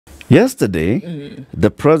Yesterday, the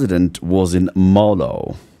president was in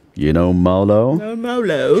Molo. You know Molo? No,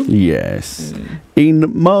 Molo. Yes. In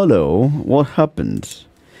Molo, what happened?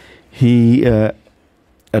 He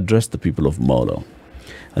addressed the people of Molo.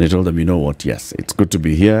 And he told them, you know what, yes, it's good to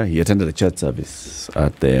be here. He attended a church service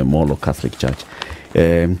at the Molo Catholic Church.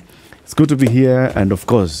 It's good to be here. And of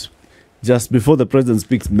course, just before the president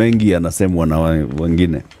speaks, Mengi anasemwa na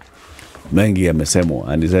wengine. Mengi amesemwa.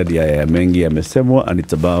 And he said, yeah, Mengi amesemwa. And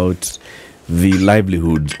it's about the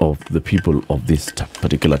livelihood of the people of this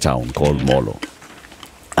particular town called Molo.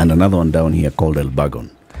 And another one down here called El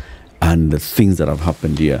Bagon. And the things that have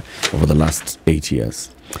happened here over the last 8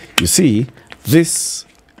 years. You see, this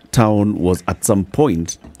town was at some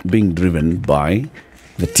point being driven by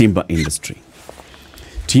the timber industry.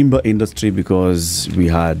 Timber industry, because we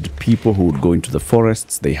had people who would go into the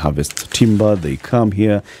forests, they harvest timber, they come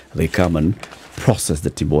here, they come and process the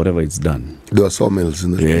timber, whatever it's done. There are sawmills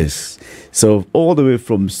in the Yes. So all the way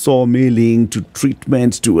from sawmilling to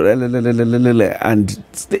treatment to and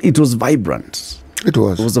it was vibrant. It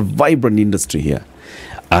was. It was a vibrant industry here.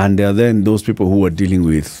 And then those people who were dealing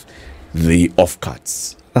with the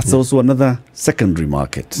offcuts. That's also another secondary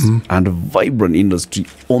market and a vibrant industry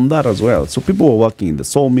on that as well. So people were working in the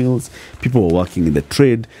sawmills, people were working in the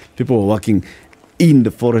trade, people were working in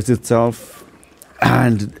the forest itself.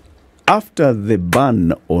 And after the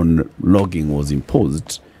ban on logging was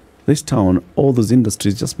imposed, this town, all those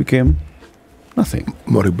industries just became nothing.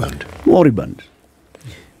 Moribund. Moribund.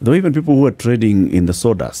 There were even people who were trading in the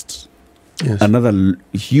sawdust. Yes. Another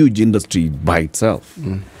huge industry by itself.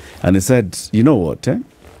 And he said, you know what,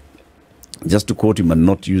 just to quote him and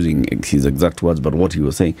not using his exact words, but what he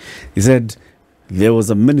was saying, he said, there was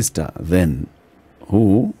a minister then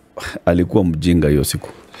who alikuwa mjinga hiyo siku.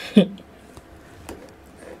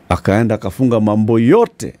 Akaenda akafunga mambo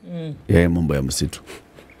yote ya mambo ya msitu.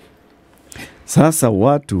 Sasa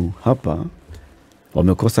watu hapa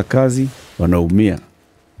wamekosa kazi, wanaumia.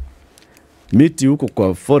 Miti huko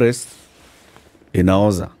kwa forest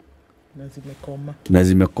inaoza. Na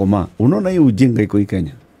zimekoma. Unaona hii ujinga iko hii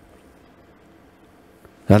Kenya.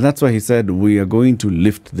 And that's why he said we are going to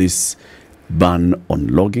lift this ban on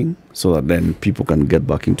logging so that then people can get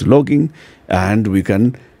back into logging and we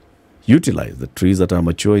can utilize the trees that are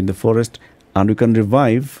mature in the forest and we can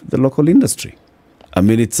revive the local industry. I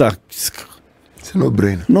mean, it's a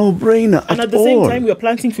no-brainer. No-brainer And at the same time, we are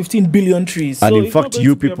planting 15 billion trees. And so in fact,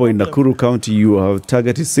 you people in Nakuru County, you have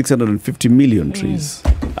targeted 650 million trees.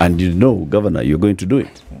 And you know, Governor, you're going to do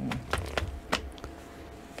it.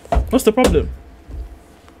 What's the problem?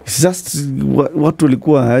 It's just what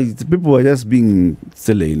people are just being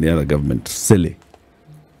silly in the other government, silly,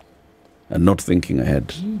 and not thinking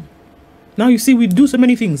ahead. Now you see, we do so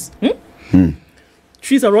many things.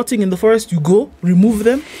 Trees are rotting in the forest. You go, remove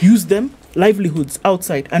them, use them, livelihoods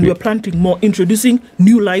outside, and we're planting more, introducing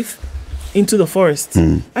new life into the forest.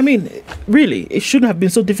 I mean, really, it shouldn't have been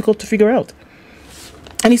so difficult to figure out.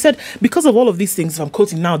 And he said, because of all of these things, I'm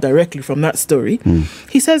quoting now directly from that story,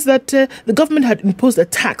 he says that the government had imposed a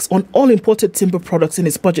tax on all imported timber products in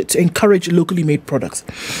its budget to encourage locally made products.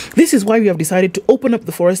 This is why we have decided to open up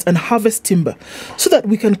the forest and harvest timber so that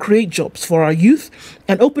we can create jobs for our youth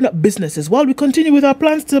and open up businesses while we continue with our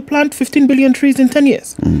plans to plant 15 billion trees in 10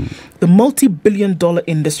 years. The multi-billion-dollar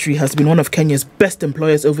industry has been one of Kenya's best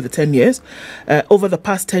employers over the 10 years, over the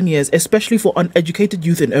past 10 years, especially for uneducated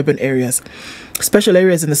youth in urban areas. Special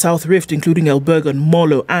areas in the South Rift, including Elburgon,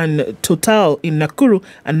 Molo, and Total in Nakuru,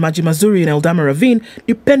 and Majimazuri in Eldama Ravine,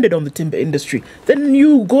 depended on the timber industry. Then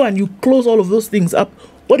you go and you close all of those things up.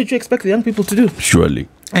 What did you expect the young people to do? Surely.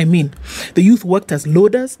 I mean, the youth worked as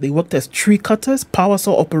loaders, they worked as tree cutters, power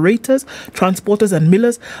saw operators, transporters and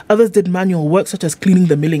millers. Others did manual work such as cleaning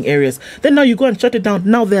the milling areas. Then now you go and shut it down.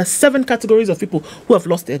 Now there are 7 categories of people who have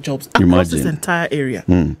lost their jobs across this entire area.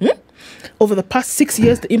 Over the past 6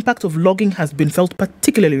 years, the impact of logging has been felt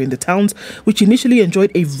particularly in the towns, which initially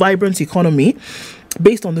enjoyed a vibrant economy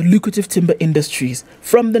based on the lucrative timber industries.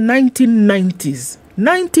 From the 1990s,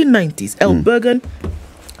 Elburgon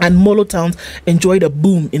and Molo towns enjoyed a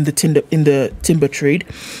boom in the timber trade.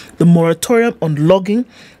 The moratorium on logging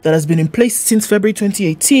that has been in place since February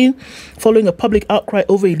 2018, following a public outcry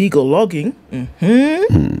over illegal logging,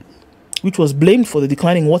 which was blamed for the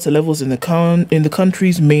declining water levels in the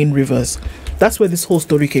country's main rivers. That's where this whole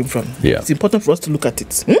story came from. Yeah. It's important for us to look at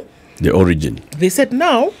it. The origin. They said,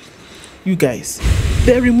 now, you guys,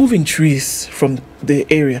 they're removing trees from the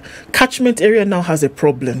area. Catchment area now has a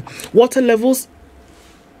problem. Water levels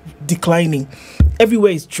declining.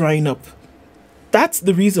 Everywhere is drying up. That's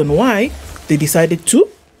the reason why they decided to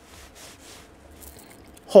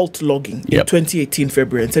halt logging in Yep. 2018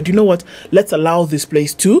 February and said, you know what, let's allow this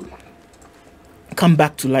place to come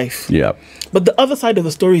back to life. Yeah. But the other side of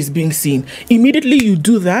the story is being seen. Immediately you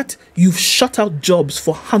do that, you've shut out jobs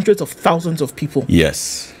for hundreds of thousands of people.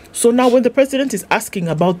 Yes. So now when the president is asking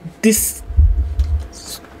about this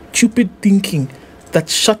stupid thinking that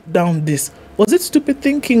shut down this, was it stupid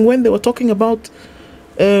thinking when they were talking about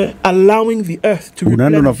allowing the earth to Unaenda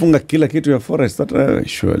replenish? unafunga kila kitu ya forest. That,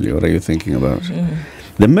 surely, what are you thinking about?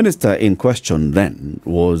 The minister in question then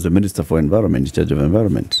was the Minister for Environment, in charge of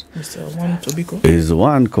environment. Mr. Juan Tobiko. Is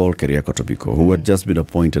one called Keriako Tobiko, who had just been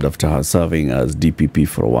appointed after her serving as DPP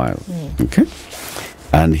for a while. Okay?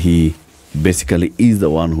 And he basically is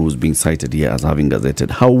the one who's being cited here as having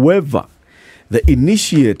gazetted. However, the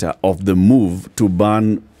initiator of the move to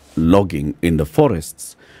ban logging in the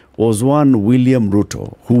forests was one William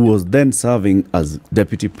Ruto, who was then serving as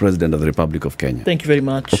Deputy President of the Republic of Kenya. Thank you very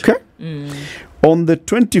much. Okay? On the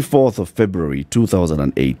 24th of February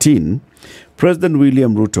 2018, President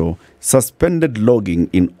William Ruto suspended logging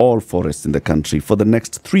in all forests in the country for the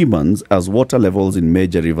next 3 months as water levels in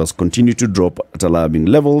major rivers continue to drop at alarming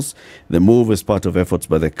levels. The move is part of efforts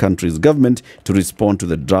by the country's government to respond to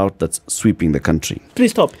the drought that's sweeping the country.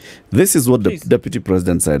 Please stop. This is what Please. the Deputy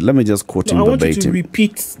President said. Let me just quote No, I him want you to verbatim.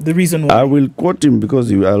 repeat the reason why. I will quote him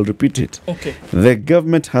because I'll repeat it. Okay. The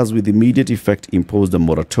government has with immediate effect imposed a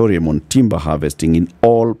moratorium on timber harvesting in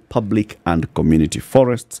all public and community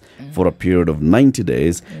forests for a period of 90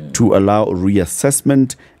 days to allow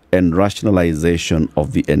reassessment and rationalization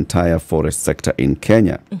of the entire forest sector in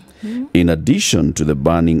Kenya. In addition to the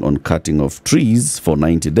banning on cutting of trees for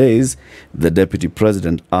 90 days, the Deputy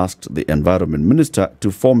President asked the Environment Minister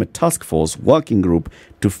to form a task force working group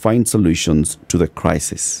to find solutions to the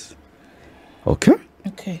crisis. Okay?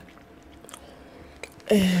 Okay.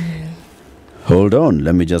 Hold on,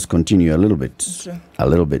 let me just continue a little bit. Sure. A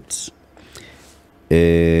little bit.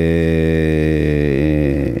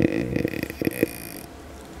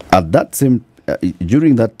 At that same,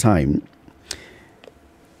 during that time,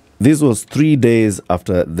 this was 3 days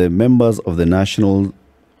after the members of the National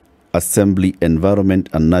Assembly Environment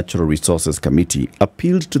and Natural Resources Committee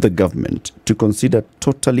appealed to the government to consider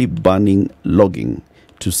totally banning logging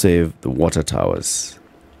to save the water towers.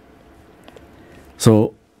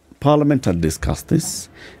 So, Parliament had discussed this.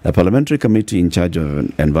 A parliamentary committee in charge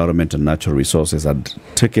of environment and natural resources had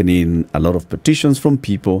taken in a lot of petitions from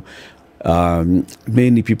people.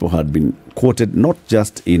 Many people had been quoted, not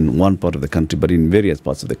just in one part of the country, but in various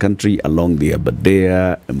parts of the country, along the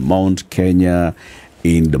Aberdare, Mount Kenya,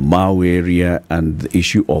 in the Mau area, and the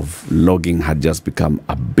issue of logging had just become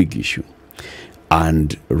a big issue.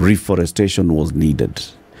 And reforestation was needed,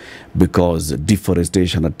 because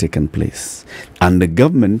deforestation had taken place. And the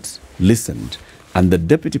government listened. And the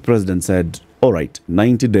Deputy President said, all right,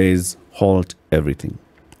 90 days, halt everything.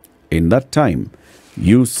 In that time,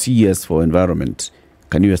 you CS for environment,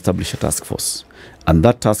 can you establish a task force? And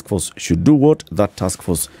that task force should do what? That task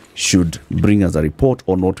force should bring us a report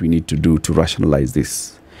on what we need to do to rationalize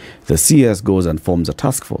this. The CS goes and forms a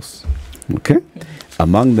task force. Okay?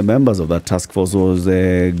 Among the members of that task force was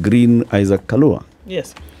Green Isaac Kalua.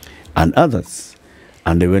 Yes. And others.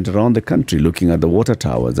 And they went around the country looking at the water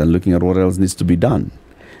towers and looking at what else needs to be done.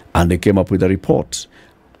 And they came up with a report.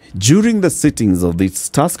 During the sittings of this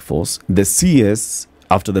task force, the CS,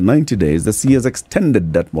 after the 90 days, the CS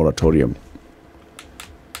extended that moratorium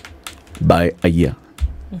by a year.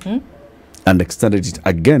 And extended it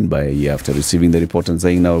again by a year after receiving the report and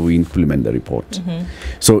saying, now we implement the report.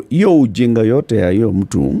 So, hiyo ujinga yote ya hiyo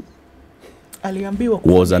mtu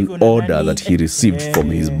was an order that he received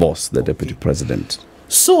from his boss, the Deputy President.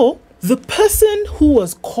 So, the person who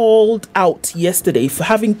was called out yesterday for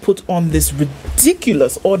having put on this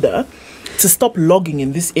ridiculous order to stop logging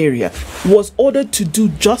in this area was ordered to do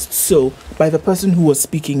just so by the person who was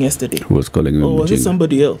speaking yesterday. Who was calling him? Or was it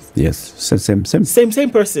somebody else? Yes, same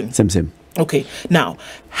person. Same. Okay, now,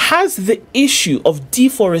 has the issue of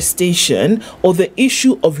deforestation or the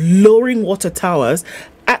issue of lowering water towers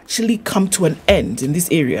actually come to an end in this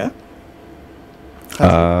area?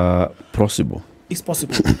 Possible. It's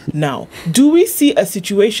possible. Now, do we see a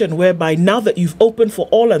situation whereby now that you've opened for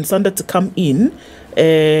all and sundry to come in,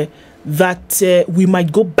 that we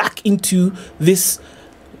might go back into this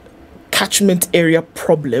catchment area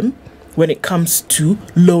problem when it comes to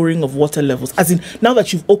lowering of water levels? As in, now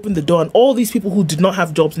that you've opened the door and all these people who did not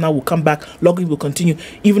have jobs now will come back, logging will continue,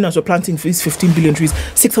 even as we're planting these 15 billion trees,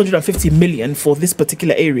 650 million for this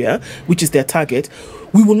particular area, which is their target,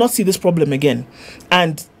 we will not see this problem again.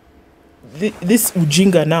 And this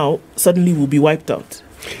Ujinga now suddenly will be wiped out.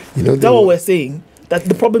 You know, Is that what we're saying? That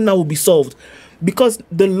the problem now will be solved because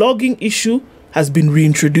the logging issue has been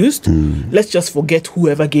reintroduced, let's just forget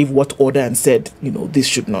whoever gave what order and said, this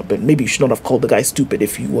should not be. Maybe you should not have called the guy stupid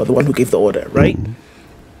if you were the one who gave the order, right?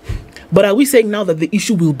 But are we saying now that the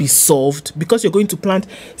issue will be solved because you're going to plant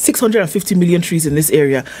 650 million trees in this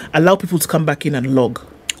area, allow people to come back in and log?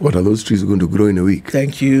 What are those trees going to grow in a week?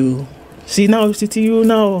 Thank you. See now, you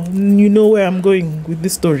know where I'm going with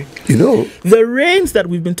this story. The rains that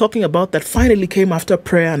we've been talking about that finally came after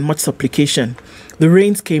prayer and much supplication, the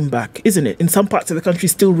rains came back, isn't it? In some parts of the country,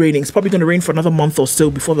 still raining. It's probably going to rain for another month or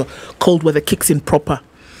so before the cold weather kicks in proper.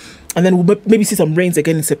 And then we'll maybe see some rains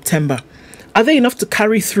again in September. Are they enough to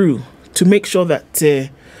carry through to make sure that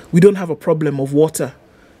we don't have a problem of water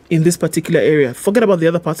in this particular area? Forget about the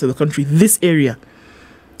other parts of the country. This area,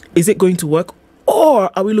 is it going to work? Or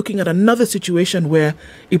are we looking at another situation where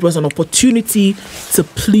it was an opportunity to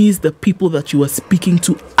please the people that you were speaking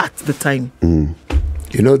to at the time?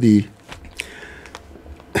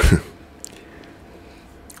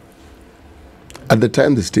 At the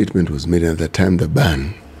time the statement was made and at the time the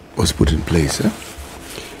ban was put in place,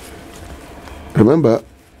 remember,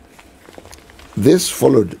 this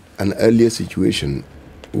followed an earlier situation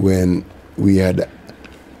when we had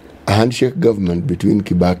a handshake government between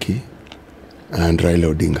Kibaki and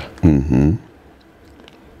Raila Odinga.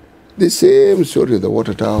 The same story of the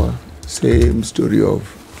water tower, same story of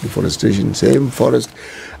deforestation, same forest.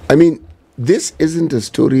 I mean, this isn't a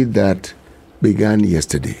story that began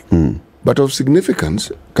yesterday, but of significance.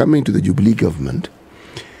 Coming to the Jubilee government,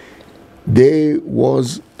 there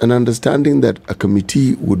was an understanding that a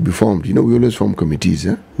committee would be formed. We always form committees,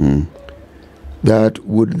 that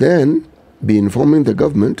would then be informing the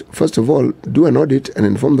government, first of all, do an audit and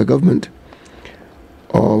inform the government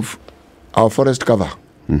of our forest cover,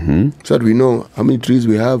 so that we know how many trees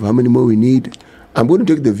we have, how many more we need. I'm going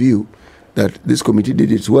to take the view that this committee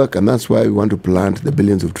did its work, and that's why we want to plant the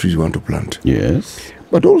billions of trees we want to plant. Yes.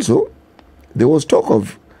 But also, there was talk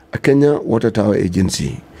of a Kenya Water Tower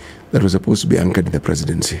Agency that was supposed to be anchored in the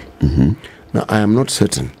presidency. Now, I am not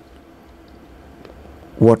certain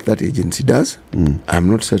what that agency does. I'm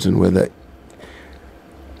not certain whether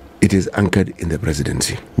it is anchored in the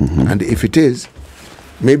presidency. And if it is,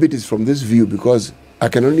 maybe it is from this view, because I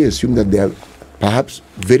can only assume that they are perhaps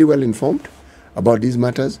very well informed about these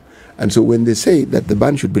matters. And so when they say that the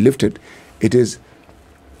ban should be lifted, it is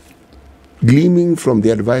gleaming from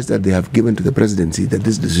the advice that they have given to the presidency that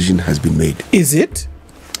this decision has been made. Is it?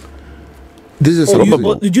 This is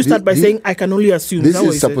supposition. Did you start by saying, I can only assume? This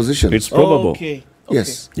is supposition. It's probable. Oh, okay.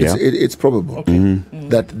 Yes, Yeah. it's probable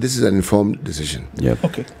that this is an informed decision. Yep.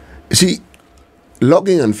 Okay. See,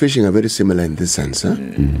 logging and fishing are very similar in this sense.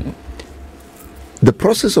 The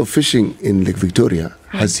process of fishing in Lake Victoria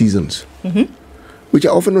has seasons, which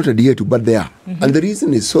are often not adhered to, but they are. And the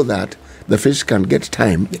reason is so that the fish can get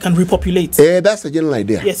time. They can repopulate. That's the general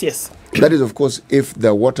idea. Yes. That is, of course, if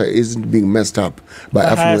the water isn't being messed up by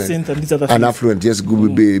hyacinth and these other and things. affluent, just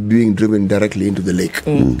being driven directly into the lake.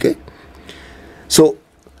 Okay. So,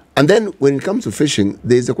 and then when it comes to fishing,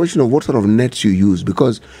 there is a question of what sort of nets you use,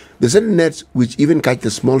 because there's certain nets which even catch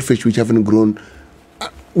the small fish which haven't grown,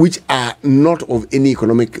 which are not of any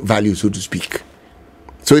economic value, so to speak.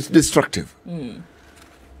 So it's destructive.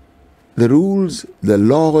 The rules, the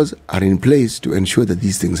laws are in place to ensure that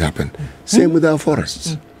these things happen. Same with our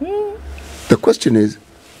forests. The question is,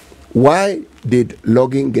 why did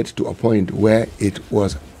logging get to a point where it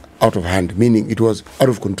was out of hand, meaning it was out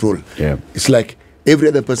of control? Yeah. It's like every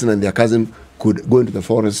other person and their cousin could go into the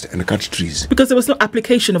forest and cut trees. Because there was no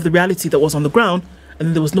application of the reality that was on the ground, and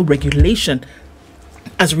then there was no regulation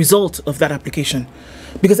as a result of that application.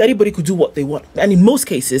 Because anybody could do what they want. And in most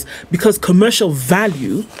cases, because commercial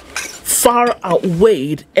value far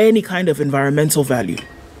outweighed any kind of environmental value,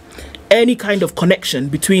 any kind of connection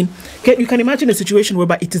between... You can imagine a situation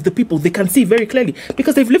whereby it is the people, they can see very clearly,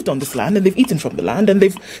 because they've lived on this land and they've eaten from the land and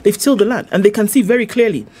they've tilled the land, and they can see very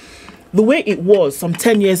clearly the way it was some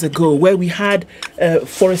 10 years ago, where we had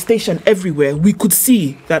forestation everywhere. We could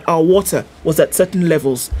see that our water was at certain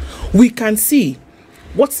levels. We can see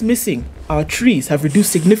what's missing. Our trees have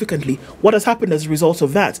reduced significantly. What has happened as a result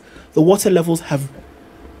of that? The water levels have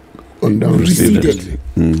receded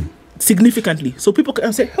significantly. So people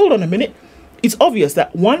can say, hold on a minute. It's obvious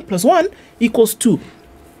that 1 + 1 = 2.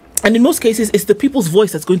 And in most cases, it's the people's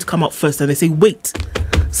voice that's going to come out first. And they say, wait,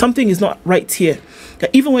 something is not right here. That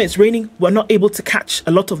even when it's raining, we're not able to catch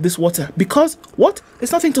a lot of this water. Because what?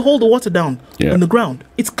 There's nothing to hold the water down on the ground.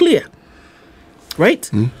 It's clear. Right?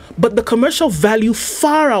 But the commercial value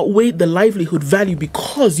far outweighed the livelihood value,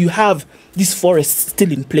 because you have these forests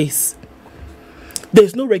still in place.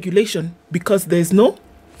 There's no regulation because there's no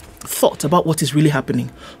thought about what is really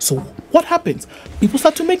happening. So what happens? People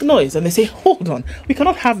start to make noise and they say, hold on, we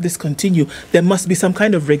cannot have this continue. There must be some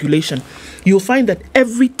kind of regulation. You'll find that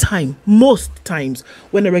every time, most times,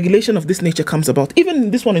 when a regulation of this nature comes about,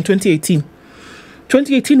 even this one in 2018,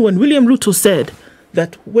 when William Ruto said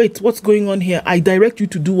that, wait, what's going on here? I direct you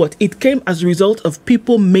to do what? It came as a result of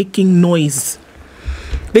people making noise.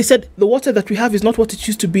 They said the water that we have is not what it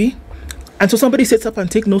used to be. And so somebody sits up and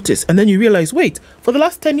take notice. And then you realize, wait, for the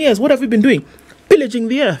last 10 years, what have we been doing? Pillaging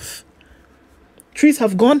the earth. Trees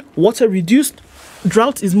have gone, water reduced.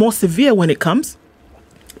 Drought is more severe when it comes.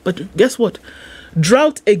 But guess what?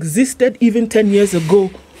 Drought existed even 10 years ago,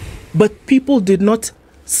 but people did not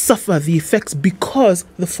suffer the effects because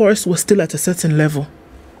the forest was still at a certain level.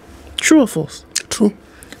 True or false? True.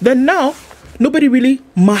 Then now, nobody really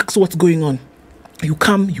marks what's going on. You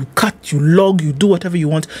come, you cut, you log, you do whatever you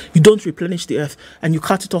want. You don't replenish the earth and you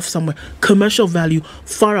cut it off somewhere. Commercial value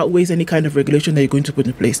far outweighs any kind of regulation that you're going to put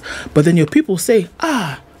in place. But then your people say,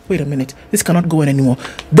 wait a minute, this cannot go on anymore.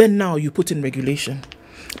 Then now you put in regulation.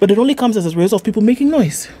 But it only comes as a result of people making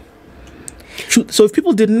noise. So if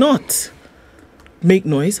people did not make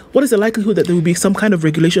noise, what is the likelihood that there will be some kind of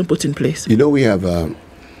regulation put in place? You know, we have an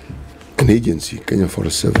agency, Kenya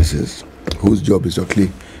Forest Services, whose job is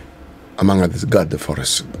actually, among others, guard the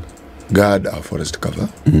forest, guard our forest cover.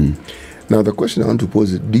 Now, the question I want to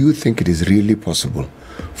pose is, do you think it is really possible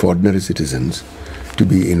for ordinary citizens to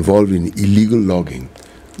be involved in illegal logging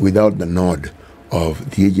without the nod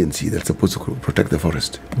of the agency that's supposed to protect the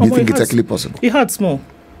forest? Do you think it's actually possible? It hard small.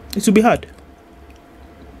 It should be hard.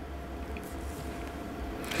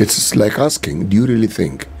 It's like asking, do you really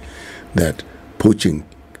think that poaching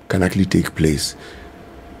can actually take place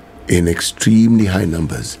in extremely high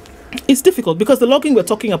numbers? It's difficult because the logging we're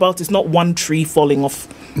talking about is not one tree falling off,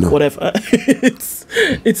 whatever.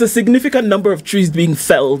 It's a significant number of trees being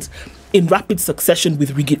felled in rapid succession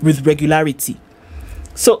with regularity.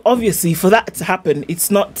 So obviously, for that to happen, it's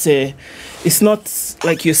not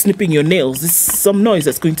like you're snipping your nails. There's some noise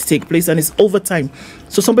that's going to take place, and it's over time.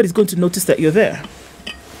 So somebody's going to notice that you're there.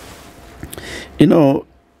 You know,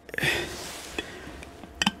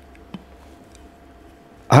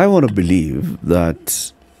 I want to believe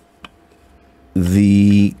that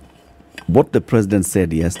what the president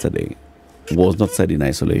said yesterday was not said in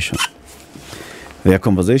isolation. There are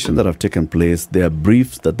conversations that have taken place. There are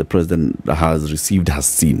briefs that the president has received, has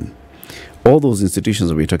seen. All those institutions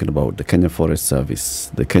that we're talking about, the Kenya Forest Service,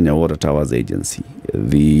 the Kenya Water Towers Agency,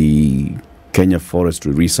 the Kenya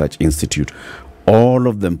Forestry Research Institute, all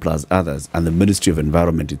of them plus others, and the Ministry of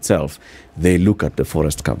Environment itself, they look at the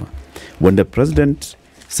forest cover. When the president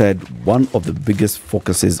said one of the biggest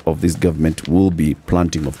focuses of this government will be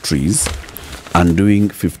planting of trees and doing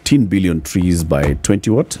 15 billion trees by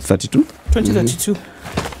 2032? 2032.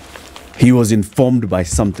 He was informed by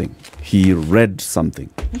something. He read something.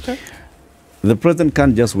 Okay. The president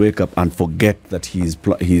can't just wake up and forget that he's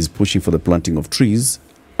pushing for the planting of trees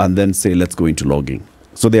and then say, let's go into logging.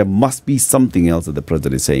 So there must be something else that the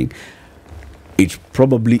president is saying. It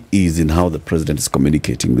probably is in how the president is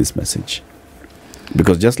communicating this message.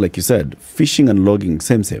 Because just like you said, fishing and logging,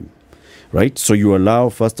 same, right? So you allow,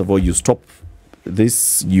 first of all, you stop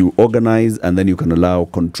this, you organize, and then you can allow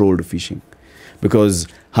controlled fishing. Because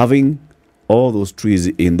having all those trees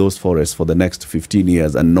in those forests for the next 15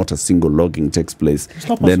 years and not a single logging takes place,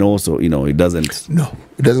 then also, it doesn't... No,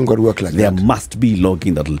 it doesn't quite work like there that. There must be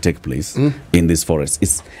logging that will take place in this forest.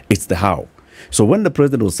 It's the how. So when the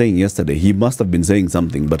president was saying yesterday, he must have been saying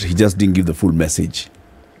something, but he just didn't give the full message.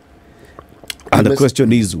 And the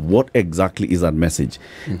question is, what exactly is that message?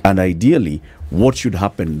 And ideally, what should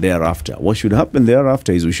happen thereafter? What should happen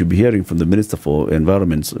thereafter is we should be hearing from the Minister for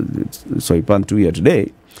Environment, Soipan Tuya,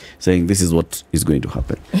 today, saying this is what is going to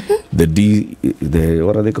happen.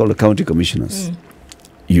 What are they called? The county commissioners.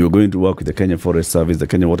 You're going to work with the Kenya Forest Service, the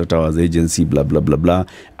Kenya Water Towers Agency, blah, blah, blah, blah,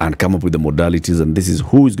 and come up with the modalities. And this is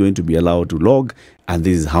who is going to be allowed to log, and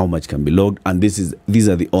this is how much can be logged. And these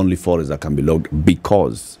are the only forests that can be logged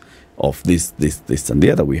because of this, and the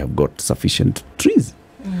other. We have got sufficient trees.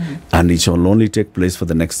 And it shall only take place for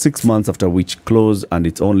the next 6 months, after which close, and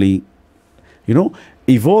it's only,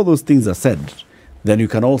 if all those things are said, then you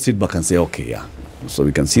can all sit back and say, okay, yeah. So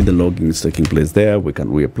we can see the logging is taking place there.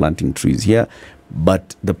 We are planting trees here.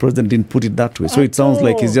 But the president didn't put it that way. So it sounds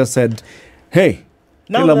like he's just said, hey,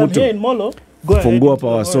 now that I'm here in Molo, go ahead. Fungua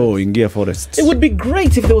power so ingia forest. It would be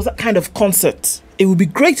great if there was that kind of concert. It would be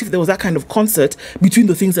great if there was that kind of concert between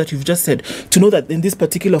the things that you've just said, to know that in this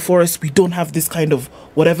particular forest, we don't have this kind of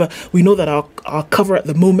whatever. We know that our cover at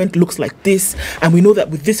the moment looks like this. And we know that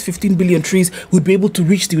with this 15 billion trees, we'd be able to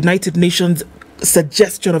reach the United Nations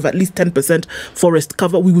suggestion of at least 10% forest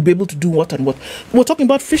cover, we would be able to do what and what. We're talking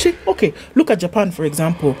about fishing. Okay, look at Japan, for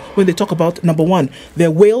example, when they talk about, number one,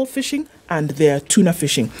 their whale fishing and their tuna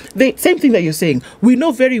fishing. Same thing that you're saying. We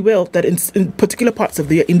know very well that in particular parts of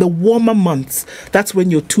the year, in the warmer months, that's when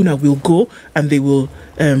your tuna will go and they will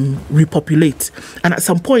repopulate. And at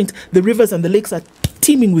some point, the rivers and the lakes are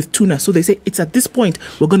teeming with tuna. So they say, it's at this point,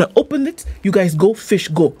 we're going to open it, you guys go, fish,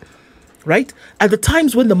 go. Right? At the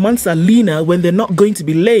times when the months are leaner, when they're not going to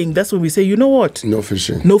be laying, that's when we say, you know what? No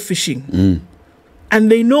fishing. No fishing. And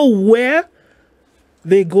they know where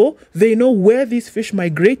they go. They know where these fish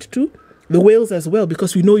migrate to. The whales as well,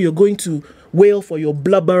 because we know you're going to whale for your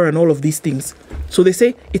blubber and all of these things. So they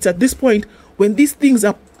say, it's at this point, when these things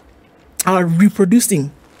are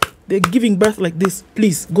reproducing, they're giving birth like this,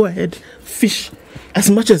 please, go ahead, fish as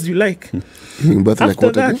much as you like.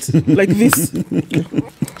 After that, like this.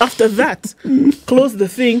 After that, close the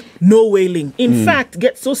thing, no whaling. In fact,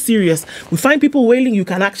 get so serious. We find people whaling, you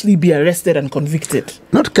can actually be arrested and convicted.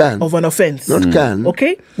 Not can. Of an offense. Not can.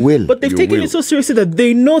 Okay? Will. But they've taken it so seriously that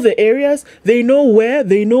they know the areas, they know where,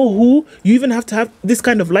 they know who. You even have to have this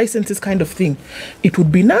kind of licenses kind of thing. It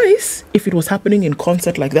would be nice if it was happening in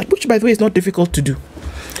concert like that, which, by the way, is not difficult to do.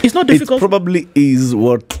 It's not difficult. It probably is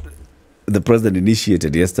what the president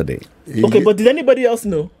initiated yesterday. Okay, but did anybody else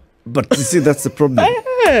know? But you see, that's the problem.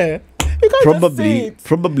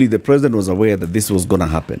 Probably the president was aware that this was going to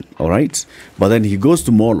happen, all right? But then he goes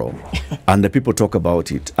to Molo and the people talk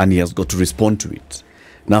about it and he has got to respond to it.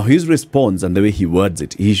 Now, his response and the way he words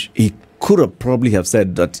it, he could have probably have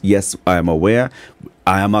said that, yes, I am aware.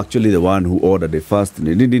 I am actually the one who ordered the first,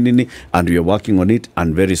 and we are working on it.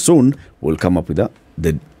 And very soon, we'll come up with that.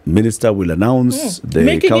 The minister will announce the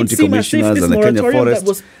making county commissioners and the Kenya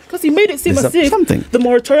Forest. Because he made it seem as if something. The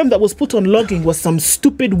moratorium that was put on logging was some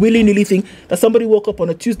stupid willy-nilly thing that somebody woke up on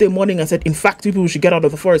a Tuesday morning and said, in fact, people should get out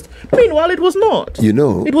of the forest. Meanwhile, it was not. You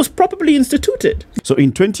know. It was properly instituted. So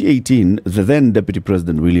in 2018, the then Deputy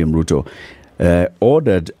President William Ruto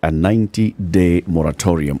ordered a 90-day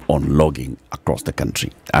moratorium on logging across the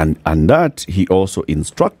country. And that he also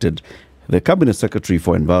instructed the Cabinet Secretary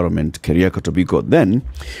for Environment, Keriako Tobiko, then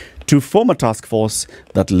to form a task force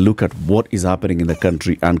that look at what is happening in the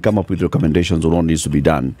country and come up with recommendations on what needs to be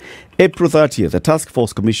done. April 30th, the task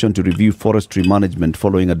force commission to review forestry management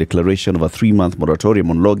following a declaration of a 3-month moratorium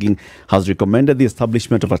on logging has recommended the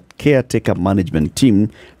establishment of a caretaker management team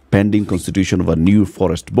pending constitution of a new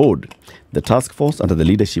forest board. The task force, under the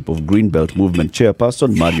leadership of Greenbelt Movement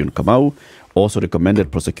chairperson Marion Kamau, also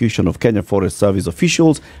recommended prosecution of Kenya Forest Service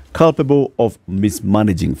officials culpable of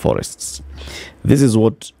mismanaging forests. This is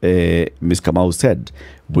what Ms. Kamau said.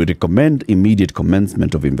 We recommend immediate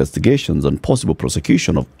commencement of investigations and possible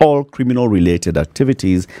prosecution of all criminal-related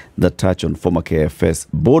activities that touch on former KFS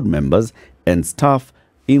board members and staff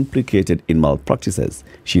implicated in malpractices,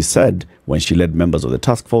 she said when she led members of the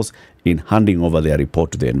task force in handing over their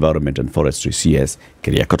report to the Environment and Forestry CS,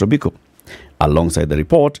 Keriako Tobiko. Alongside the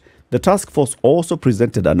report, the task force also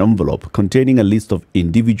presented an envelope containing a list of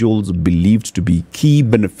individuals believed to be key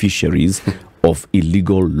beneficiaries of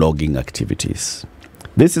illegal logging activities.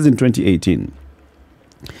 This is in 2018.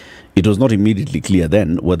 It was not immediately clear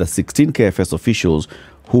then whether 16 KFS officials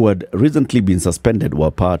who had recently been suspended were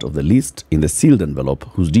part of the list in the sealed envelope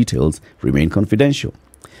whose details remain confidential.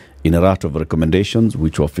 In a raft of recommendations,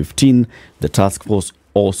 which were 15, the task force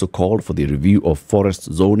also called for the review of forest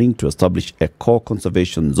zoning to establish a core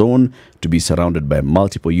conservation zone to be surrounded by a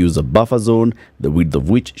multiple user buffer zone, the width of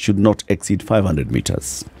which should not exceed 500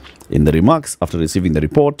 meters. In the remarks after receiving the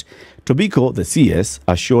report, Tobiko, the CS,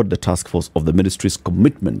 assured the task force of the ministry's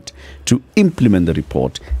commitment to implement the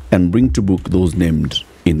report and bring to book those named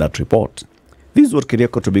in that report. This is what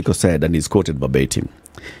Keriako Tobiko said, and is quoted verbatim.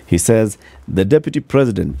 He says, the Deputy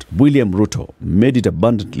President, William Ruto, made it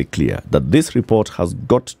abundantly clear that this report has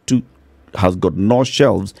got no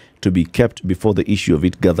shelves to be kept before the issue of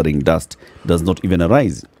it gathering dust does not even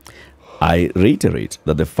arise. I reiterate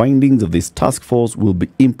that the findings of this task force will be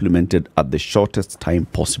implemented at the shortest time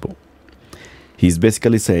possible. He's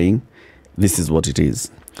basically saying, this is what it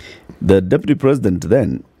is. The Deputy President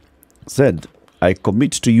then said, I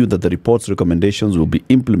commit to you that the report's recommendations will be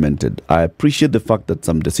implemented. I appreciate the fact that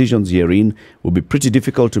some decisions herein will be pretty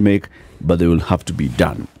difficult to make, but they will have to be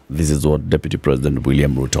done. This is what Deputy President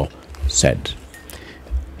William Ruto said.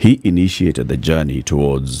 He initiated the journey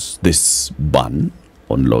towards this ban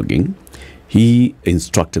on logging. He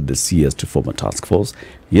instructed the CS to form a task force.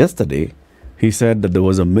 Yesterday, he said that there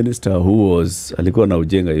was a minister who was alikuwa na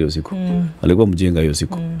ujenga hiyo siku. Alikuwa mjenga hiyo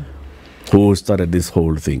siku. Who started this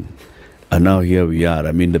whole thing. And now here we are.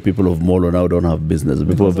 I mean, the people of Molo now don't have business. The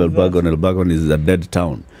people of Elbagon is a dead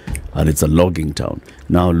town, and it's a logging town.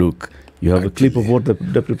 Now look, you have a clip of what the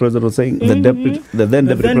deputy president was saying. The then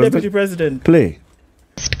deputy president. Play.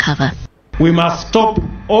 Cover. We must stop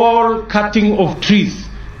all cutting of trees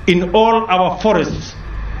in all our forests,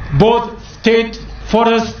 both state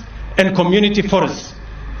forests and community forests,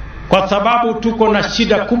 kwa sababu tuko na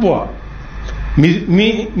shida kubwa.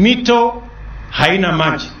 Mito haina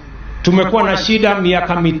maji. Tumekuwa na shida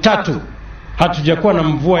miaka mitatu, hatujakuwa na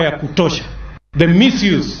mvua ya kutosha. The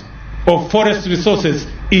misuse of forest resources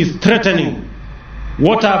is threatening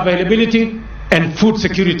water availability and food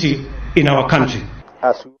security in our country.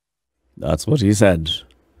 That's what he said.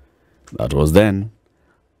 That was then.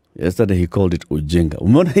 Yesterday he called it ujinga.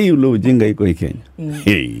 Umeona hii ule ujinga iko hii Kenya.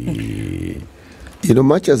 Hey. You know,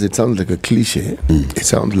 much as it sounds like a cliche, it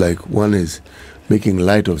sounds like one is making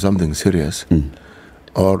light of something serious,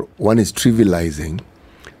 or one is trivializing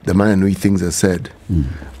the manner in which things are said.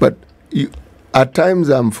 But at times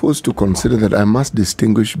I'm forced to consider that I must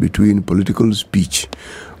distinguish between political speech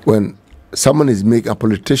when someone is a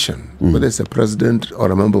politician, whether it's a president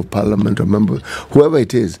or a member of parliament or whoever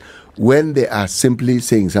it is, when they are simply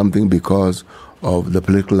saying something because of the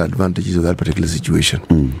political advantages of that particular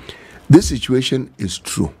situation. This situation is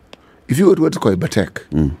true. If you go to Koibatek,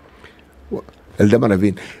 Eldama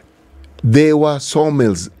Ravine, there were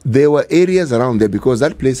sawmills, there were areas around there because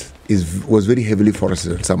that place was very heavily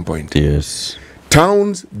forested at some point. Yes.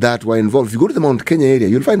 Towns that were involved, if you go to the Mount Kenya area,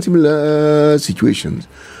 you'll find similar situations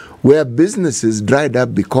where businesses dried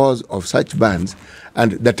up because of such bans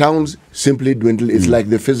and the towns simply dwindled. It's like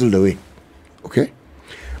they fizzled away. Okay?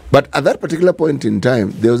 But at that particular point in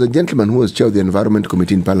time, there was a gentleman who was chair of the Environment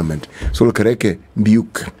Committee in Parliament, Sol Kareke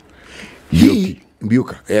Mbiuka.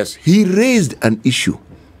 Mbiuka, yes. He raised an issue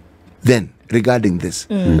then regarding this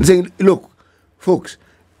and saying, look, folks,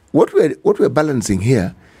 what we're balancing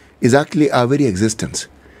here is actually our very existence.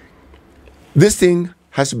 This thing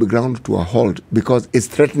has to be ground to a halt because it's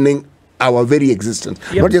threatening our very existence,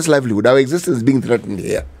 not just livelihood. Our existence is being threatened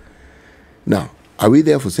here. Now, are we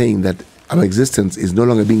therefore saying that our existence is no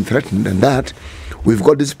longer being threatened and that we've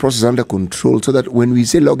got this process under control so that when we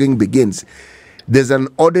say logging begins, there's an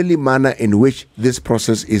orderly manner in which this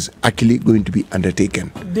process is actually going to be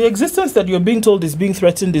undertaken? The existence that you're being told is being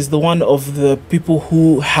threatened is the one of the people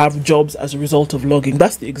who have jobs as a result of logging.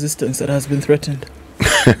 That's the existence that has been threatened.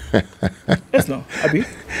 Yes, no, Abi?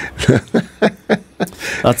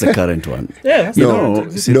 That's a current one. Yeah, that's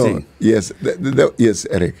yes, yes,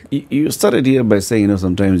 Eric. You started here by saying,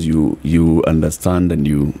 sometimes you understand and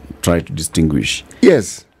you try to distinguish.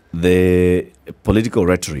 Yes. The political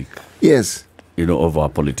rhetoric. Yes. Of our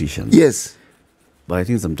politicians. Yes. But I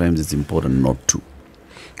think sometimes it's important not to.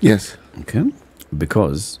 Yes. Okay?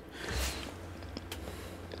 Because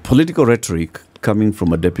political rhetoric coming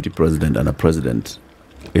from a deputy president and a president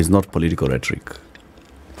is not political rhetoric.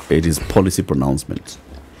 It is policy pronouncement.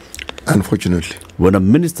 Unfortunately. When a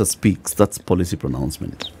minister speaks, that's policy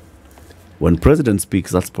pronouncement. When president speaks,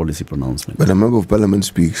 that's policy pronouncement. When a member of parliament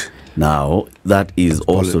speaks. Now, that is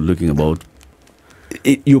also looking about...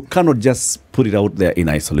 you cannot just put it out there in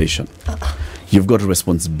isolation. You've got a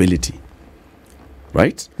responsibility.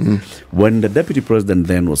 Right? When the deputy president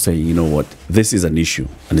then was saying, you know what, this is an issue,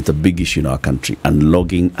 and it's a big issue in our country, and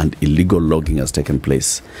logging and illegal logging has taken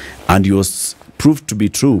place. And it was proved to be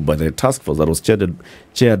true by the task force that was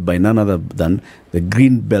chaired by none other than the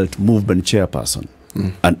Green Belt Movement chairperson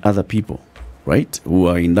and other people, right, who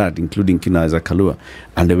are in that, including Kina Kalua.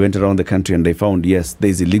 And they went around the country and they found, yes,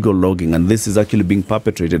 there's illegal logging, and this is actually being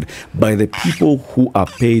perpetrated by the people who are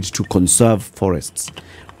paid to conserve forests.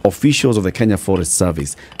 Officials of the Kenya Forest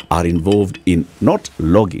Service are involved in not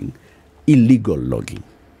logging, illegal logging,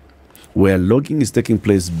 where logging is taking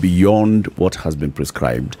place beyond what has been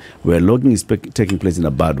prescribed, where logging is taking place in a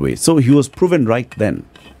bad way. So he was proven right then.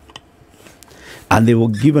 And they were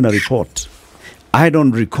given a report. I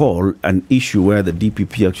don't recall an issue where the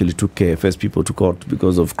DPP actually took KFS people to court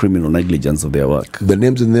because of criminal negligence of their work. The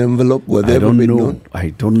names in the envelope, were they ever made known? I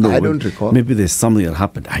don't know. I don't recall. Maybe there's something that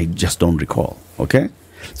happened. I just don't recall. Okay?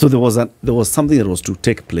 So there was something that was to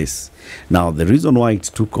take place. Now, the reason why it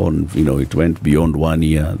took on, it went beyond 1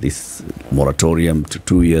 year, this moratorium to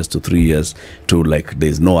 2 years to 3 years to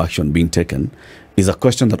there's no action being taken, is a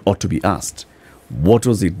question that ought to be asked. What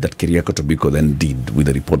was it that Keriako Tobiko then did with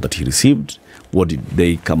the report that he received? What did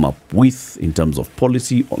they come up with in terms of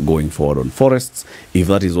policy going forward on forests? If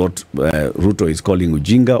that is what Ruto is calling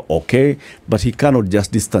ujinga, okay, but he cannot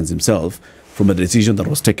just distance himself from a decision that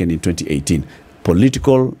was taken in 2018.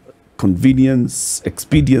 Political convenience,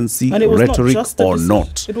 expediency, And it was rhetoric, not just a or decision.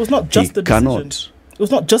 not. It was not just a decision. Cannot. It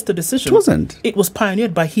was not just a decision. It wasn't. It was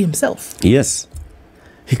pioneered by he himself. Yes.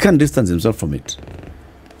 He can't distance himself from it.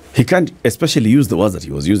 He can't especially use the words that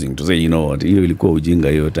he was using to say, you know what, you ilikuwa ujinga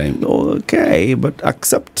your time. Okay, but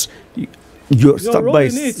accept. You're stuck by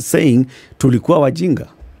saying tulikuwa wajinga,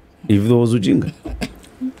 if there was ujinga.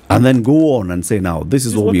 And then go on and say, now, this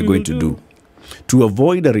is what we're going to do. To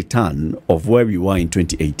avoid a return of where we were in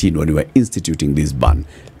 2018 when we were instituting this ban,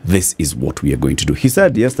 this is what we are going to do. He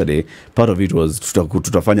said yesterday, part of it was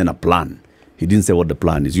tutafanya na plan. He didn't say what the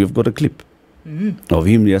plan is. You've got a clip of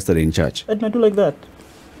him yesterday in church. I didn't do like that.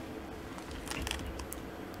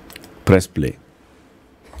 Press play.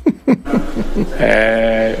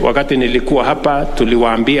 Wakati nilikuwa hapa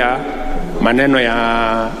tuliwaambia maneno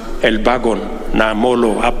ya Elbagon na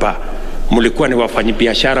Molo hapa, mulikuwa ni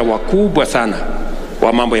wafanyabiashara wakubwa sana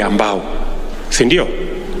wa mambo ya mbao, si ndio?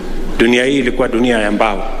 Dunia hii ilikuwa dunia ya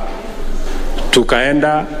mbao.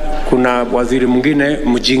 Tukaenda, kuna waziri mwingine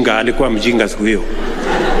mjinga, alikuwa mjinga siku hiyo,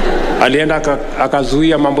 alienda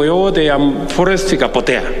akazuia mambo yote ya forest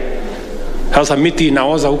ikapotea. Sasa miti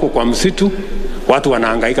inaoza huko kwa msitu, watu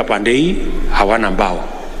wanahangaika pande hii, hawana mbao.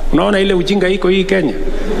 Unaona ile ujinga iko hii Kenya.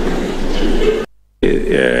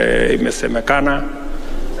 Imesemekana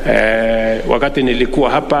wakati nilikuwa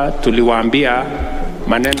hapa tuliwaambia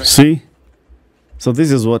maneno. See? So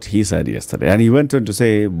this is what he said yesterday. And he went on to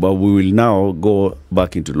say, but we will now go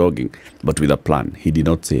back into logging, but with a plan. He did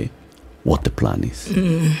not say what the plan is.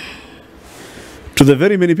 To the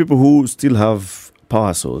very many people who still have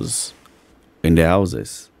power source in their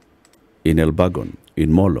houses, in Elbagon,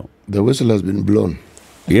 in Molo. The whistle has been blown.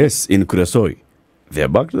 Yes, in Kuresoi. They are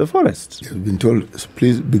back to the forest. They've been told,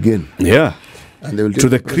 please begin. Yeah. And they will to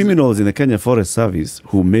the criminals in the Kenya Forest Service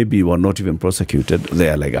who maybe were not even prosecuted, they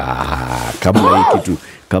are like,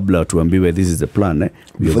 kabla tuambiwe this is the plan.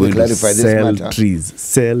 We are going to sell trees,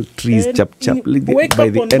 chap, by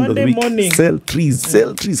the end of the week. Morning. Sell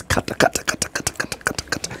trees, kata.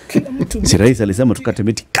 Si rais alisema tukate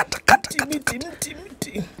miti, kata.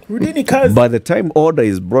 By the time order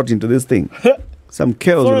is brought into this thing, some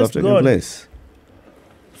chaos will have taken place.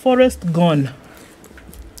 Forest gone.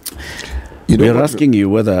 We are asking you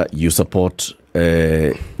whether you support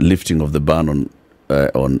lifting of the ban on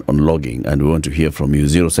logging, and we want to hear from you.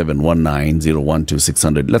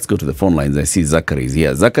 0719-012-600. Let's go to the phone lines. I see Zachary is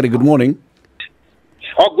here. Zachary, good morning.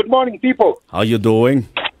 Oh, good morning, people. How you doing?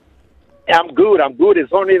 I'm good.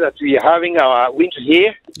 It's only that we are having our winter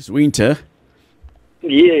here. It's winter.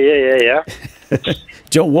 Yeah.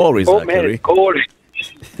 Don't worry, oh, Zachary. Man, it's cold.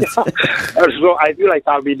 So I feel like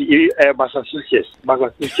I'll be in Massachusetts,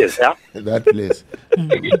 yeah? That place.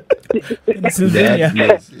 Pennsylvania. That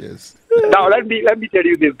place, yes. Now, let me tell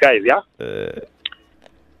you this, guys, yeah? There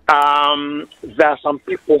are some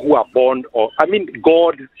people who are born,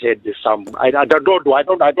 God had some, I don't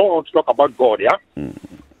want to talk about God, yeah?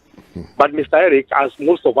 But Mr. Eric, as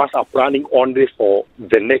most of us are planning only for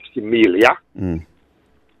the next meal, yeah?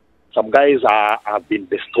 Some guys have been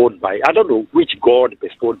bestowed by, I don't know which God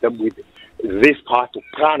bestowed them with this power to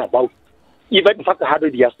plan about, even in fact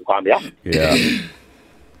 100 years to come, yeah? Yeah.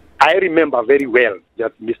 I remember very well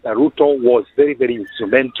that Mr. Ruto was very, very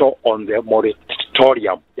instrumental on the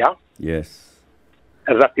moratorium, yeah? Yes.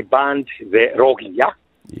 That he banned the logging, yeah?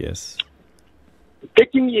 Yes.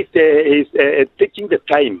 Taking the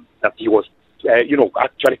time that he was,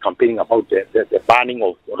 actually campaigning about the banning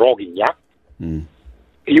of logging, yeah?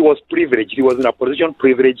 He was privileged. He was in a position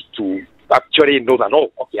privileged to actually know that,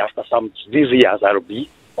 after these years, I'll be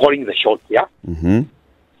calling the shots, yeah?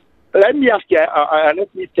 Let me ask you,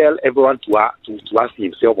 let me tell everyone to ask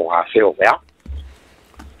himself or herself, yeah?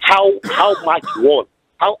 How much was,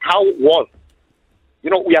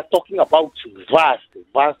 we are talking about vast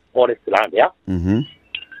forest land, yeah?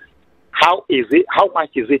 How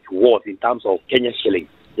much is it worth in terms of Kenyan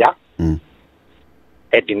shillings, yeah? And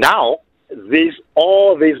now,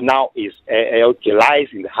 all this now is lies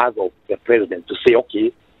in the hands of the president to say, okay,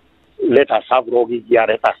 let us have logging here,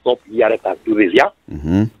 let us stop here, let us do this, yeah?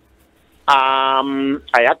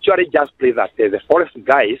 I actually just pray that the forest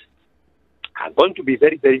guys are going to be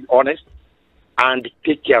very, very honest and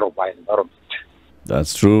take care of our environment.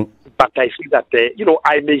 That's true. But I see that,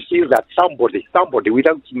 I may feel that somebody,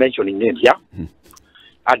 without mentioning names, yeah? And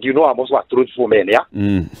I'm also a truthful man, yeah?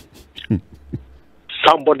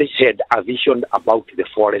 Somebody had a vision about the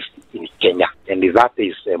forest in Kenya, and that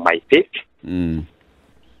is my take. And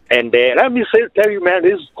let me tell you, man,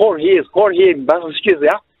 this is corn here in Massachusetts,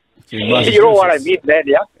 yeah? You know what I mean, man?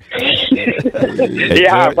 Yeah.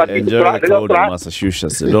 Yeah, but enjoy the cold in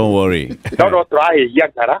Massachusetts. So don't worry. Don't try,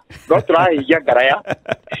 Yagara. Don't try, Yagara. Yeah.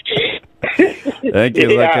 Thank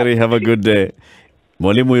you, Zachary. Have a good day.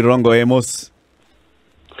 Mwalimu Irongo Amos.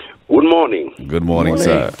 Good morning. Good morning,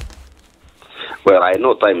 sir. Well, I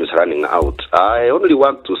know time is running out. I only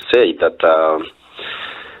want to say that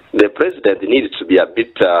the president needs to be a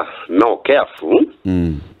bit more careful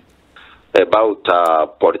about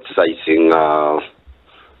politicizing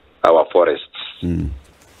our forests,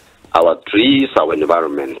 our trees, our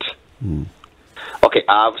environment. Okay,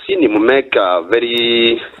 I've seen him make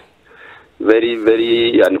very,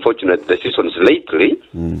 very unfortunate decisions lately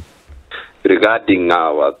regarding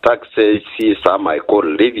our taxes, some I call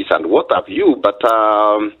levies and what have you. But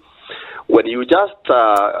when you just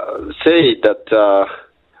say that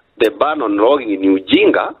the ban on logging in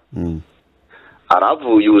Ujinga,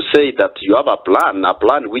 Aravu, you say that you have a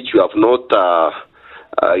plan which you have not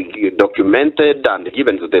documented and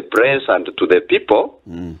given to the press and to the people.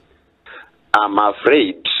 I'm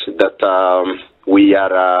afraid that we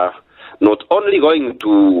are not only going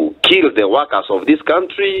to kill the workers of this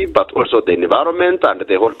country, but also the environment and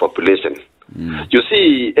the whole population. You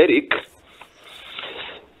see, Eric,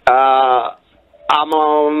 I'm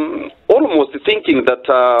almost thinking that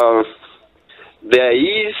there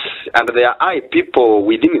is and there are people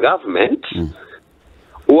within government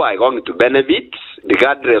who are going to benefit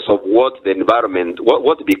regardless of what the environment,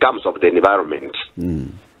 what becomes of the environment.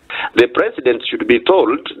 The president should be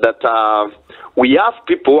told that we have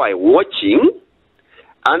people who are watching,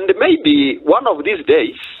 and maybe one of these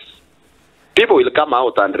days, people will come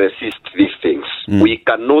out and resist these things. We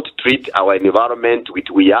cannot treat our environment with,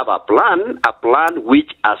 we have a plan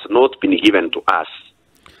which has not been given to us.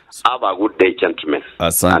 Have a good day, gentlemen.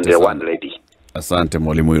 Asante, and one lady. Asante,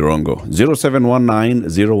 Mwalimu Irongo.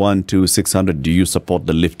 0719-012-600. Do you support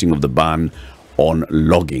the lifting of the ban on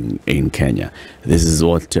logging in Kenya? This is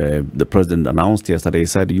what the president announced yesterday. He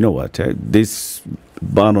said, you know what, this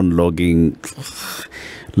ban on logging,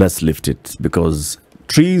 let's lift it, because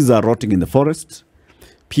trees are rotting in the forest.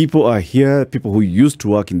 People are here, people who used to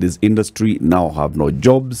work in this industry now have no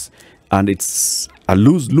jobs, and it's a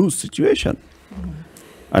lose-lose situation.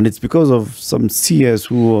 And it's because of some CS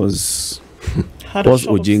who was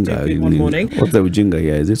Ujinga. One morning. What's the Ujinga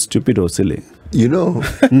here? Is it stupid or silly? You know,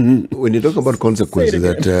 when you talk about consequences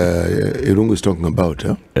that Irungu is talking about,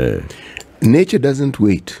 nature doesn't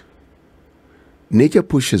wait. Nature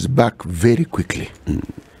pushes back very quickly.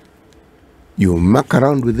 You muck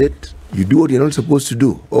around with it, you do what you're not supposed to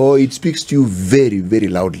do, or it speaks to you very, very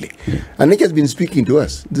loudly. And nature has been speaking to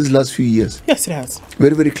us these last few years. Yes, it has.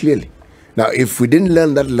 Very, very clearly. Now, if we didn't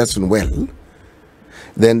learn that lesson well,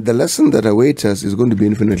 then the lesson that awaits us is going to be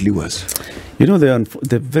infinitely worse. You know,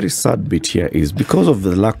 the very sad bit here is because of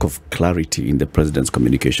the lack of clarity in the president's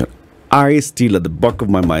communication, I still, at the back of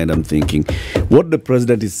my mind, I'm thinking, what the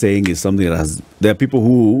president is saying is something that has... There are people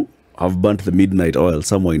who have burnt the midnight oil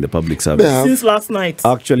somewhere in the public service. Since last night.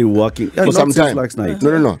 Actually working... for some time. Last night.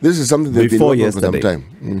 No. This is something they've been working on for some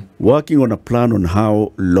time. Working on a plan on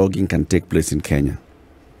how logging can take place in Kenya.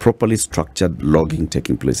 Properly structured logging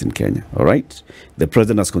taking place in Kenya. All right? The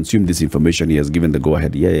president has consumed this information. He has given the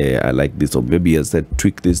go-ahead. Yeah, I like this. Or maybe he has said,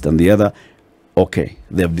 tweak this and the other. Okay.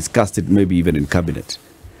 They have discussed it maybe even in cabinet.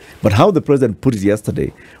 But how the president put it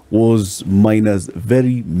yesterday was minus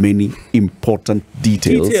very many important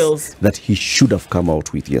details that he should have come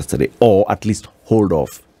out with yesterday, or at least hold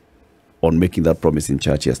off on making that promise in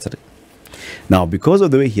church yesterday. Now, because of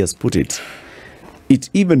the way he has put it, it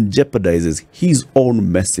even jeopardizes his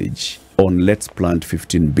own message on let's plant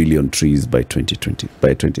 15 billion trees by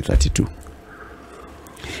 2032.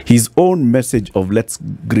 His own message of let's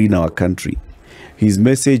green our country. His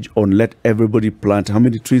message on let everybody plant how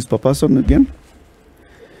many trees per person again?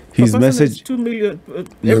 His message 2 million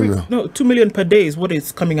 2 million per day is what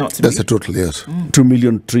is coming out to That's the total, yes. 2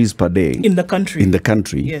 million trees per day in the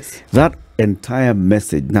country. Yes. That entire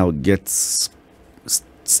message now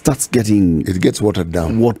starts getting... It gets watered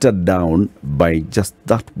down. Watered down by just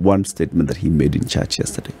that one statement that he made in church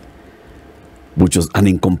yesterday, which was an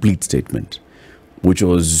incomplete statement, which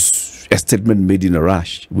was a statement made in a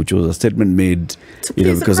rush, which was a statement made,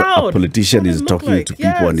 because a politician is talking to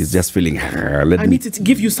people and is just feeling, I need to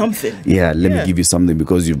give you something. Yeah, let me give you something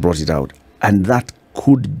because you brought it out. And that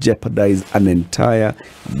could jeopardize an entire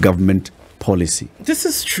government policy. This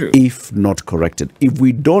is true. If not corrected. If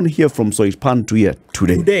we don't hear from Soipan Tuya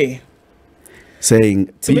today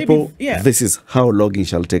saying, so people, this is how logging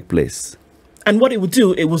shall take place. And what it would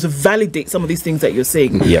do, it was validate some of these things that you're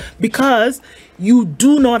saying. Yep. Because you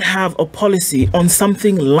do not have a policy on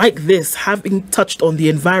something like this, having touched on the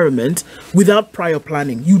environment without prior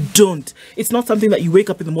planning. You don't. It's not something that you wake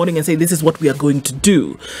up in the morning and say, this is what we are going to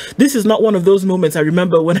do. This is not one of those moments. I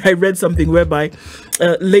remember when I read something whereby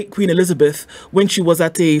late Queen Elizabeth, when she was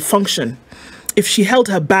at a function, if she held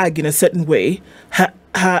her bag in a certain way,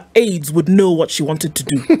 her aides would know what she wanted to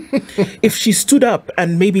do. If she stood up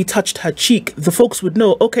and maybe touched her cheek, the folks would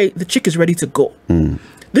know, okay, the chick is ready to go.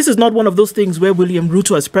 This is not one of those things where William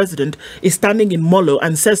Ruto as president is standing in Molo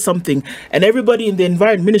and says something and everybody in the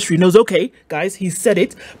environment ministry knows, okay, guys, he said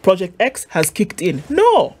it, Project X has kicked in.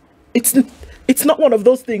 No, it's not one of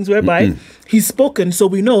those things whereby he's spoken, so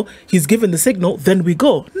we know he's given the signal, then we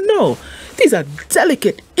go. No, these are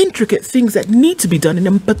delicate, intricate things that need to be done in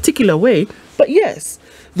a particular way. But yes,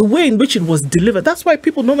 the way in which it was delivered, that's why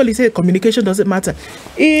people normally say communication doesn't matter.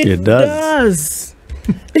 It does.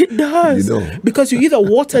 It does. You know. Because you either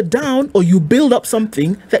water down or you build up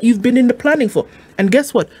something that you've been in the planning for. And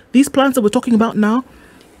guess what? These plans that we're talking about now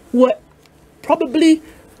were probably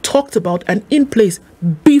talked about and in place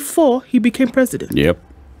before he became president. Yep.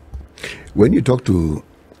 When you talk to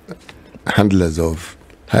handlers of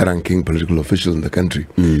high-ranking political officials in the country,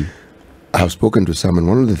 I've spoken to some, and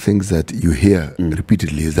one of the things that you hear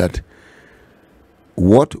repeatedly is that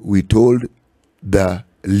what we told the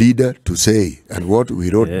leader to say and what we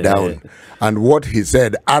wrote down and what he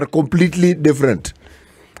said are completely different.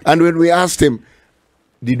 And when we asked him,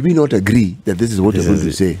 did we not agree that this is what you're going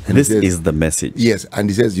to say? And this he says, is the message. yes. And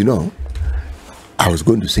he says, you know, I was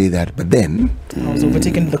going to say that, but then I was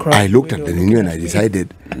overtaken in the crowd. I looked at the new and I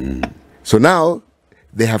decided. So now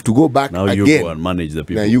they have to go back Now again. you go and manage the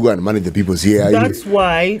people. Now you go and manage the people. See, That's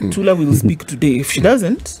why Tula will speak today. If she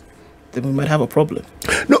doesn't, then we might have a problem.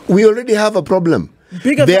 no, we already have a problem.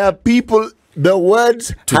 Bigger There than- are people. The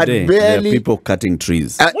words Today, had there are barely. people cutting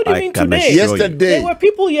trees. What do you mean can today? assure you. Yesterday. There were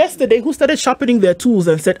people yesterday who started sharpening their tools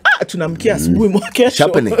and said,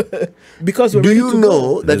 Sharpening. Because we're Do ready you to know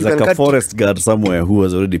go. that There's you like can a cut? forest guard somewhere who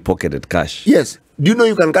has already pocketed cash. Yes. Do you know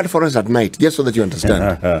you can cut forests at night? Just so that you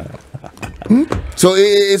understand. So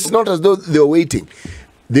it's not as though they're waiting.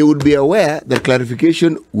 They would be aware that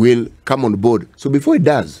clarification will come on board. So before it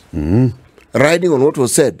does, riding on what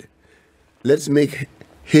was said, let's make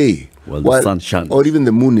hay. Well, the sun shines. Or even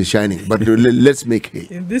the moon is shining. But let's make hay.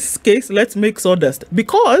 In this case, let's make sawdust.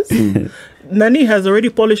 Because Nani has already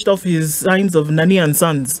polished off his signs of Nani and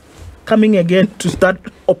Sons coming again to start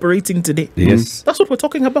operating today. Yes. That's what we're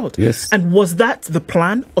talking about. Yes. And was that the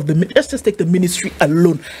plan of the... Let's just take the ministry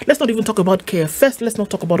alone. Let's not even talk about KFS. Let's not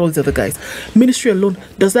talk about all these other guys. Ministry alone,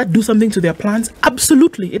 does that do something to their plans?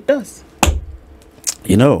 Absolutely, it does.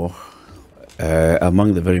 You know,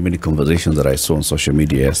 among the very many conversations that I saw on social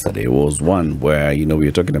media yesterday was one where, you know, we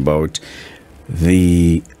were talking about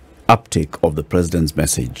the uptake of the president's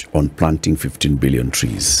message on planting 15 billion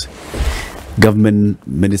trees. Government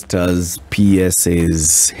ministers,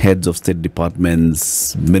 PSAs, heads of state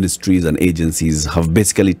departments, ministries and agencies have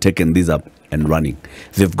basically taken this up and running.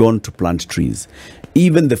 They've gone to plant trees.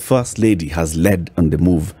 Even the First Lady has led on the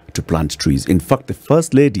move to plant trees. In fact, the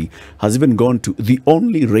First Lady has even gone to the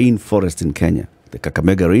only rainforest in Kenya, the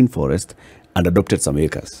Kakamega rainforest, and adopted some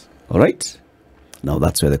acres. All right? Now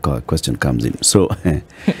that's where the question comes in. So,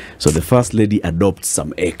 so the First Lady adopts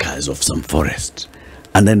some acres of some forest.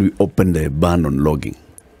 And then we open the ban on logging.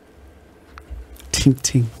 Ting,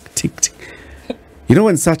 ting, ting, ting. You know,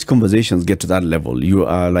 when such conversations get to that level, you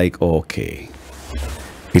are like, oh, okay.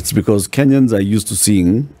 It's because Kenyans are used to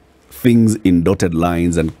seeing things in dotted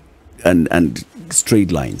lines and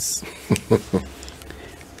straight lines.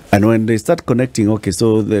 And when they start connecting, okay,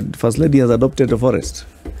 so the First Lady has adopted a forest.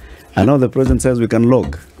 And now the president says we can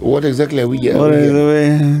log. What exactly are we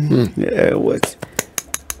getting? What?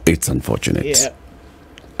 It's unfortunate. Yeah.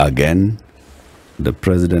 Again, the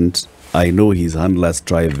president, I know his handlers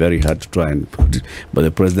try very hard to try and put it, but the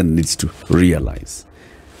president needs to realize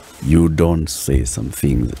you don't say some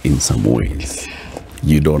things in some ways.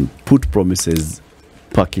 You don't put promises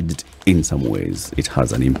packaged in some ways. It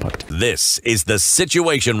has an impact. This is the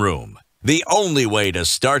Situation Room, the only way to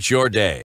start your day.